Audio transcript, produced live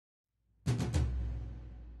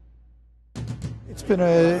It's been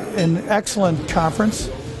an excellent conference.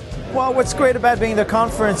 Well, what's great about being the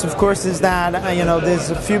conference, of course, is that there's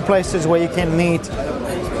a few places where you can meet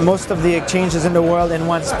most of the exchanges in the world in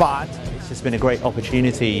one spot. It's just been a great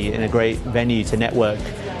opportunity and a great venue to network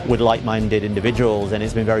with like-minded individuals, and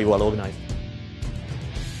it's been very well organized.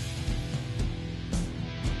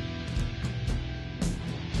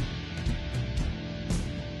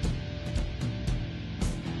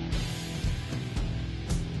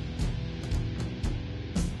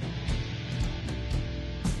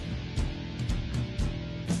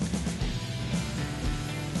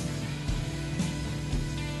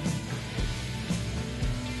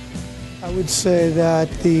 I would say that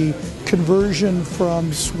the conversion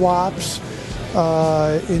from swaps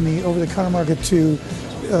in the over-the-counter market to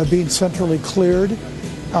being centrally cleared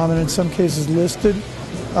and in some cases listed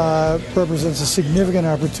represents a significant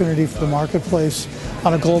opportunity for the marketplace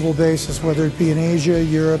on a global basis, whether it be in Asia,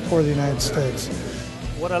 Europe, or the United States.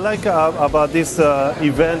 What I like about this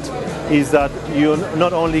event is that you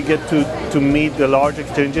not only get to meet the large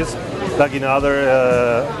exchanges like in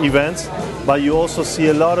other events, but you also see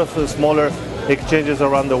a lot of smaller exchanges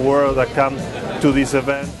around the world that come to this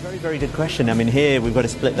event. Very, very good question. I mean, here we've got to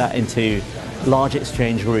split that into large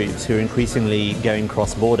exchange groups who are increasingly going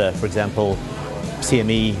cross-border. For example,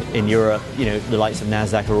 CME in Europe, the likes of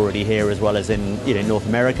NASDAQ are already here, as well as in North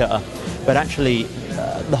America. But actually,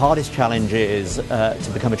 the hardest challenge is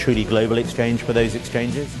to become a truly global exchange for those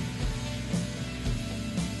exchanges.